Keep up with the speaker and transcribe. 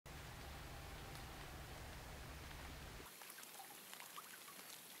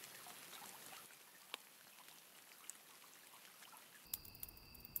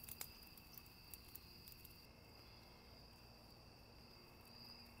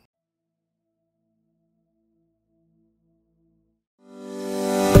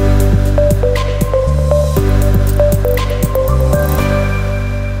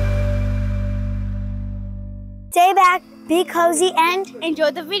cozy and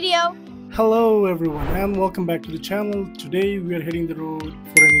enjoy the video. Hello everyone and welcome back to the channel. Today we are hitting the road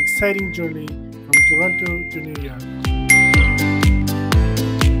for an exciting journey from Toronto to New York.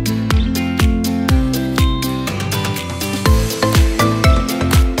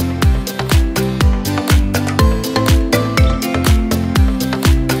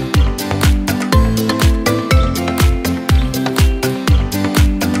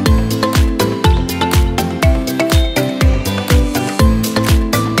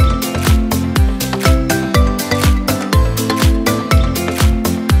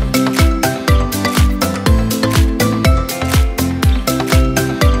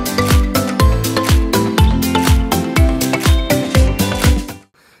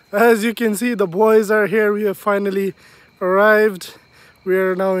 As you can see, the boys are here. We have finally arrived. We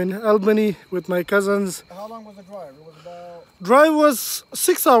are now in Albany with my cousins. How long was the drive? It was about... Drive was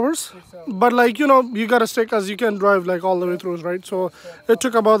 6 hours, but like, you know, you gotta stay because you can't drive like all the way through, right? So it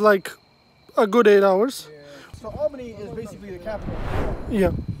took about like a good 8 hours. Yeah. So Albany is basically the capital.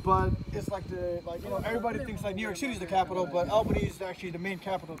 Yeah. But it's like everybody thinks like New York City is the capital, but Albany is actually the main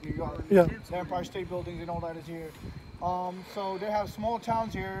capital of New York. Yeah. The Empire State Buildings and all that is here. So they have small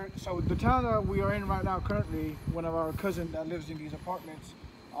towns here. So the town that we are in right now currently, one of our cousins that lives in these apartments,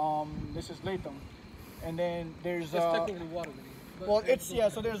 this is Latham. And then there's... It's technically Waterbury. Well, it's, yeah,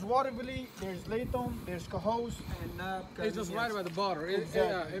 so there's Waterbury, there's Latham, there's Cohoes, and it's just right by the border. Exactly.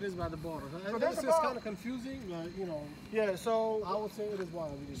 Yeah, it is by the border. So It's kind of confusing, but you know. Yeah, so... I would say it is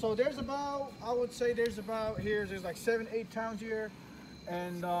Waterbury. So there's about, I would say there's like 7, 8 towns here.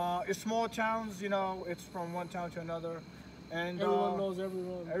 And it's small towns, you know, it's from one town to another. And everyone knows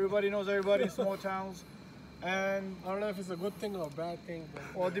everyone. Everybody knows everybody in small towns. And I don't know if it's a good thing or a bad thing. But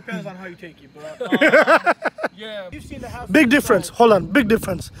well, it depends on how you take it. But yeah, you've seen the house. Big difference. Hold on, big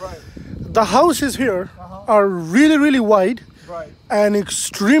difference. Right. The houses here are really, really wide. Right. And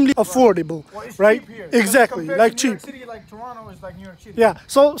extremely affordable, well, it's right? Cheap here. Exactly, like to New cheap. York City, like Toronto is like New York City. Yeah,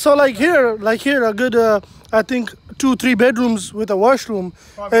 so like here, a good, I think 2-3 bedrooms with a washroom.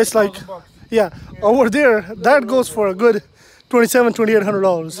 It's like, yeah, over there, that goes for a good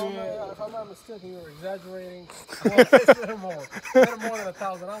 $2,700-$2,800. yeah, if I'm not mistaken, you're exaggerating. It's a little more than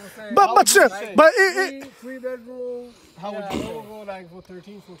 1,000. I would say. But sure, but three bedroom. How would you go like for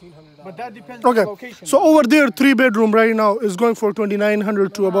 $1,300-$1,400? But that depends on the location. So over there, 3-bedroom right now is going for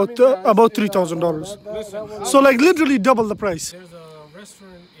 $2,900 to about $3,000. So like literally double the price. There's a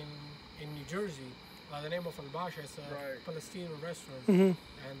restaurant in New Jersey. The name of Albany, it's a Palestinian restaurant, and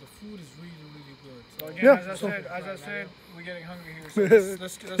the food is really, really good. So again, yeah, as I said, we're getting hungry here. So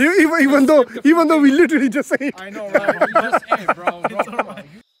let's even though we literally just ate. I know, right? We just ate, bro.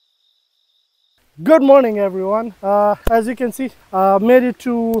 Good morning, everyone. As you can see, made it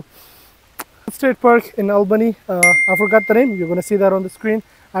to State Park in Albany. I forgot the name. You're gonna see that on the screen.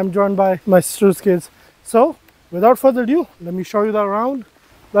 I'm joined by my sister's kids. So, without further ado, let me show you that around.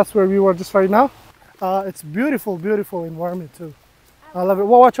 That's where we were just right now. It's beautiful, beautiful environment too. I love it.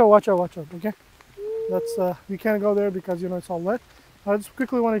 Well, watch out, okay? That's we can't go there because, you know, it's all wet. I just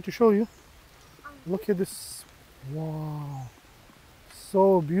quickly wanted to show you. Look at this. Wow.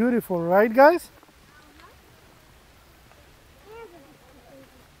 So beautiful, right, guys?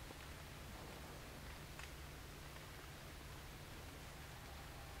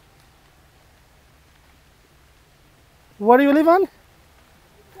 What do you live on?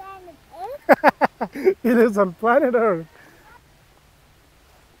 It is on planet Earth.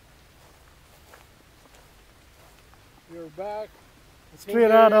 We're back.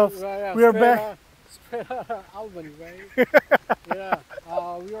 Straight out of, we're back. Straight out of Albany, right? Yeah.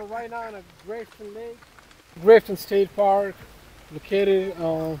 We are right now in a Grafton Lake. Grafton State Park, located,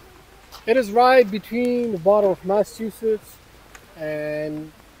 it is right between the border of Massachusetts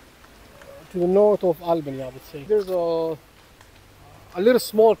and to the north of Albany, I would say. There's a little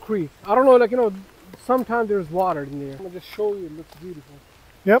small creek. I don't know, like, you know, sometimes there's water in there. I'm gonna just show you, it looks beautiful.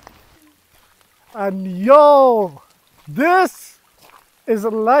 Yep. And yo, this is a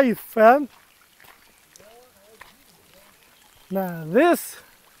life, fam. Now this,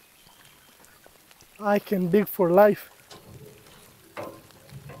 I can dig for life.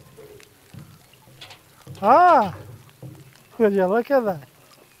 Ah, would you look at that?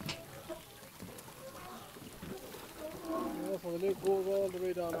 So the lake goes all the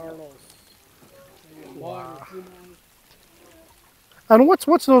way down our nose. Wow. And what's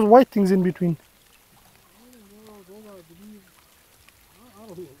those white things in between?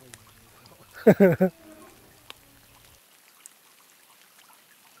 I don't know.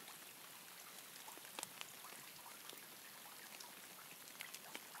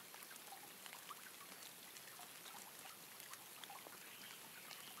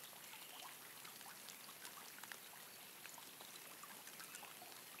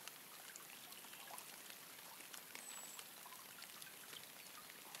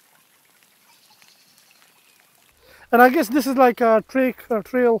 And I guess this is like a trail. Yeah, this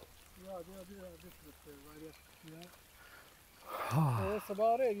is the trail right here. Yeah. So that's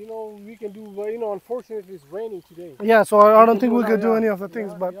about it. You know, we can do. You know, unfortunately, it's raining today. Yeah, so I don't You think can we could do yeah, any of the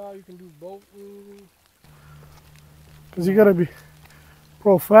things, yeah, but yeah, you can do boating. because you gotta be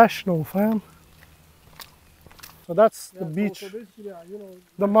professional, fam. So that's the beach, So this, yeah, you know,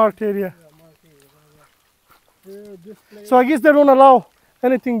 the marked area. yeah, market area, right here. This place. So I guess they don't allow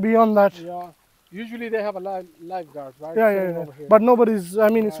anything beyond that. Yeah. Usually they have a lifeguard, right? Yeah, sitting yeah. over here. But nobody's, I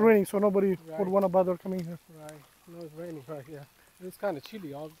mean, it's Right. raining, so nobody would Right. want to bother coming here. Right. No, it's raining right here. It's kind of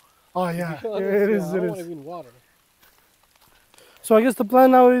chilly. Oh, yeah, To be honest, it yeah, is, I it don't want to is. be in water. So I guess the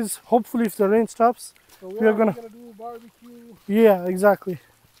plan now is, hopefully if the rain stops, So we're we're gonna, gonna do barbecue. yeah, exactly.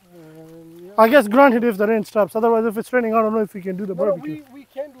 And, yeah. I guess granted if the rain stops, otherwise if it's raining, I don't know if we can do the No, barbecue. we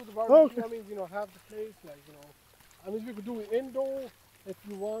can do the barbecue. okay. I mean, you know, have the place, like, you know. I mean, we could do it indoor if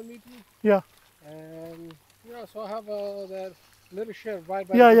you want me to. Yeah, And, yeah, so I have that little shed right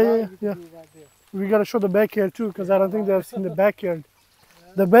by Yeah, the yeah, garage. yeah, We can yeah. do it right there. we gotta show the backyard too, because I don't think they've seen the backyard.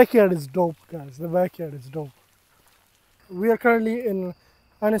 The backyard is dope, guys. The backyard is dope. We are currently in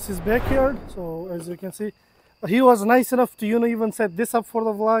Anis's backyard, so as you can see, he was nice enough to, even set this up for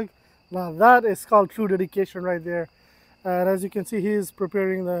the vlog. Now that is called true dedication right there. And as you can see, he is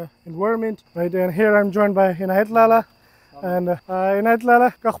preparing the environment, right? And here I'm joined by Inayat Lala. And Inayat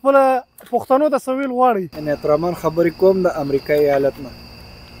Lala, kakpula puktano ta sawil wari. ان ترمان خبرې کوم د امریکا ایالت نه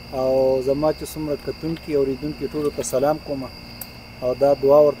او زما چې څومره کتونکي اوریدونکي ټولو ته سلام کوم او دا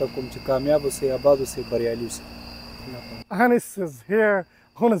دعا ورته کوم چې کامیاب اوسئ آباد اوسئ بریالي اوسئ Anis is here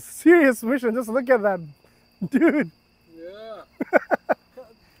on a serious mission. Just look at that dude. Yeah.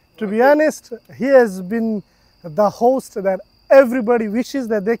 To be honest, he has been the host that everybody wishes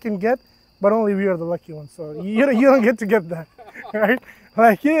that they can get, but only we are the lucky ones. So you don't get to get that, right?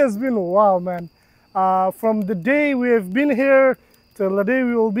 Like he has been wow, man. From the day we have been here till the day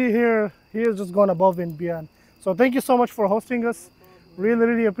we will be here, he has just gone above and beyond. So thank you so much for hosting us. Really,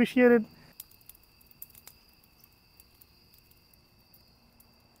 really appreciate it.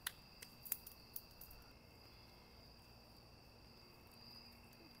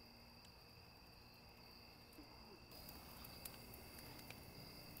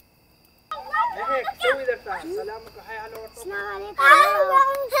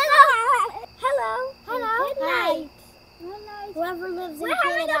 Hello. Hello. Good night. Whoever lives in Canada. We're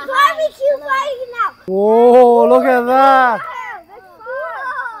having a barbecue party now. Whoa, look at that. Wow, that's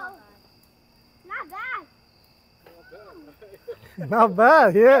cool. Not bad. Not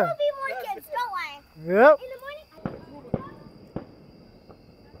bad, yeah. There'll be more kids, don't worry. Yep. In the morning.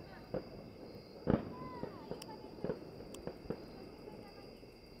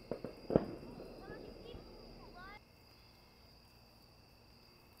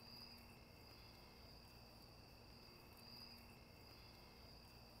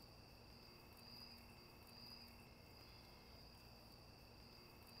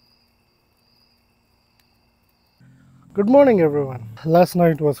 Good morning, everyone. Last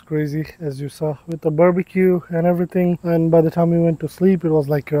night was crazy, as you saw, with the barbecue and everything. And by the time we went to sleep, it was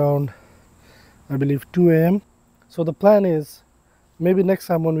like around, I believe, 2 a.m. So the plan is, maybe next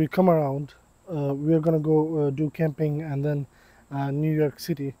time when we come around, we're gonna go do camping and then New York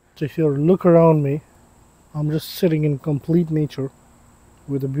City. So if you look around me, I'm just sitting in complete nature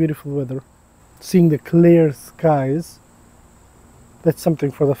with the beautiful weather, seeing the clear skies. That's something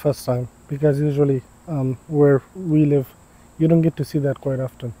for the first time, because usually where we live, you don't get to see that quite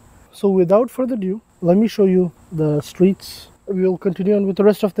often. So without further ado, let me show you the streets. We will continue on with the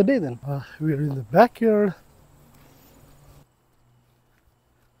rest of the day then. We are in the backyard.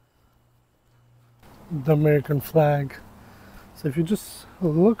 The American flag. So if you just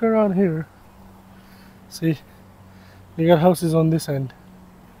look around here, see, you got houses on this end,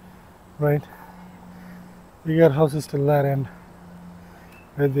 right? You got houses till that end,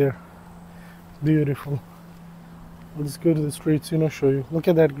 right there. Beautiful. Let's go to the streets, show you. Look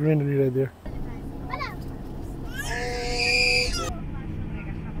at that greenery right there.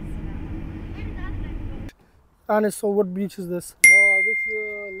 Anis, so what beach is this? This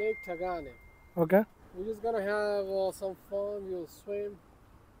is Lake Tagane. Okay. We're just gonna have some fun. We'll swim.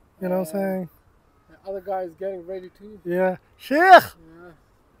 You know what I'm saying? The other guy is getting ready too. Yeah. Sheikh!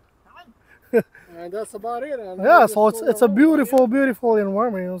 Yeah. And that's about it. And Yeah, just so it's go a around, beautiful, beautiful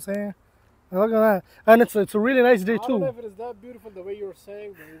environment, you know what I'm saying? And look at that. And it's a really nice day I don't know too. if it is that beautiful the way you're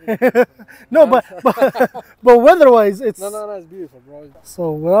saying, but it is No, but weather-wise, it's... no, it's beautiful, bro.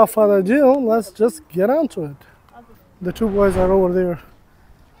 So without further ado, let's just get onto it. The two boys are over there.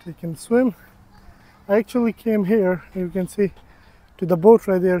 They can swim. I actually came here, you can see, to the boat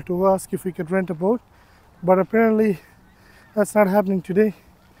right there to ask if we could rent a boat. but apparently that's not happening today,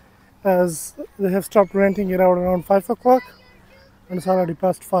 as they have stopped renting it out around 5 o'clock and it's already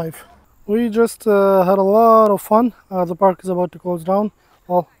past 5. We just had a lot of fun. The park is about to close down,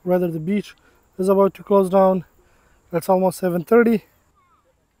 or rather the beach is about to close down. It's almost 7:30.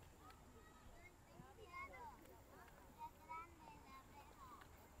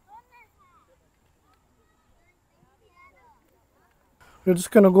 We're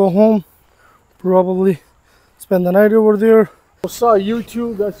just gonna go home, probably spend the night over there. I saw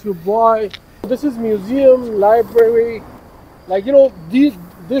YouTube, that's your boy. This is museum, library. Like, you know,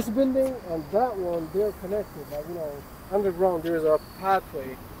 this building and that one, they're connected. Like, you know, underground, there's a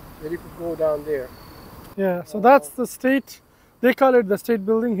pathway that you could go down there. Yeah, so that's the state. They call it the state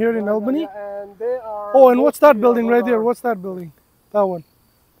building here in Albany. Yeah, and they are. Oh, and what's that building right there? What's that building? That one.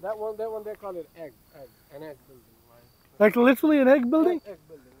 That one, they call it an egg building, right? Like literally an egg building? Egg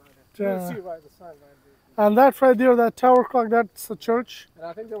building, right? Yeah. You see right the sign right there. And that right there, that tower clock, that's a church. And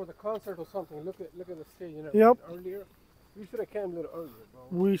I think there was a concert or something. Look at the stage, you know. Yep. Earlier. We should have came a little earlier, bro.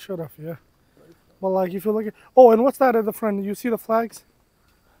 We should have, yeah. But like if you look at, oh, and what's that at the front? You see the flags?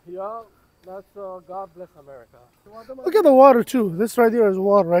 Yeah, that's God bless America. Look at the water too. This right there is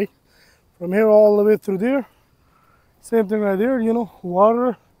water, right? From here all the way through there. Same thing right there, you know,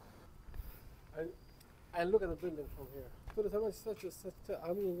 water. And look at the building from here. So there's such a,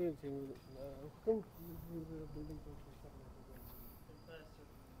 I mean, building.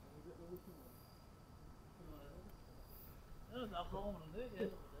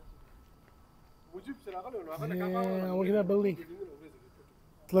 Yeah, look at that building.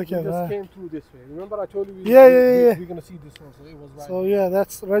 Look at We just that. came through this way. Remember I told you we're gonna see this one, so it was right. So yeah,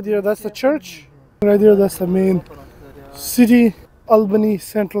 that's right there, that's the church. Right there, that's the main city, Albany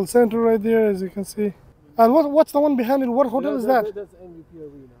Central Center right there, as you can see. And what's the one behind it? What hotel is that? That's MVP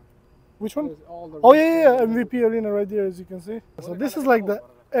Arena. Which one? There's all the Oh yeah, MVP Arena right there, as you can see. So this is like the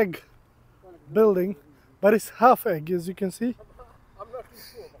egg building, but it's half egg, as you can see. I'm not too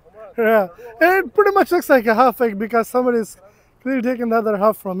sure. Yeah, it pretty much looks like a half egg because somebody's clearly taken the other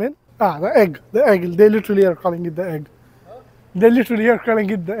half from it. Ah, the egg. They literally are calling it the egg. They literally are calling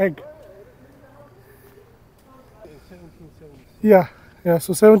it the egg. Yeah,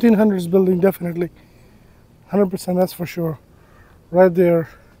 so 1700s building, definitely. 100%, that's for sure. Right there,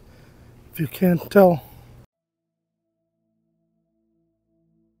 if you can't tell.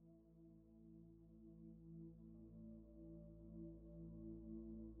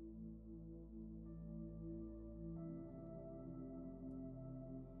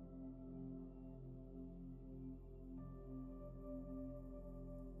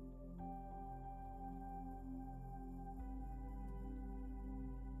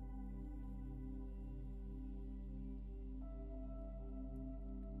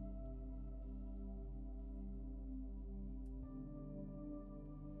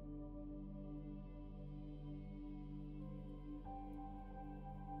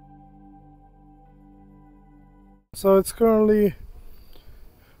 So it's currently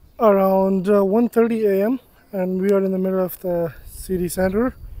around 1:30 a.m. and we are in the middle of the city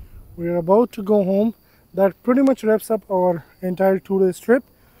center. We are about to go home. That pretty much wraps up our entire 2-day trip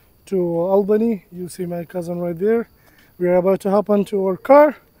to Albany. You see my cousin right there. We are about to hop onto our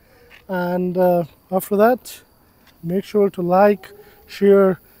car, and after that, make sure to like,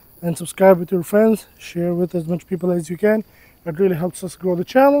 share, and subscribe with your friends. Share with as much people as you can. It really helps us grow the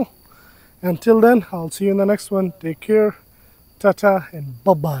channel. Until then, I'll see you in the next one. Take care, tata, and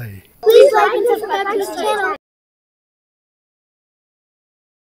bye-bye. Please like and subscribe to this channel.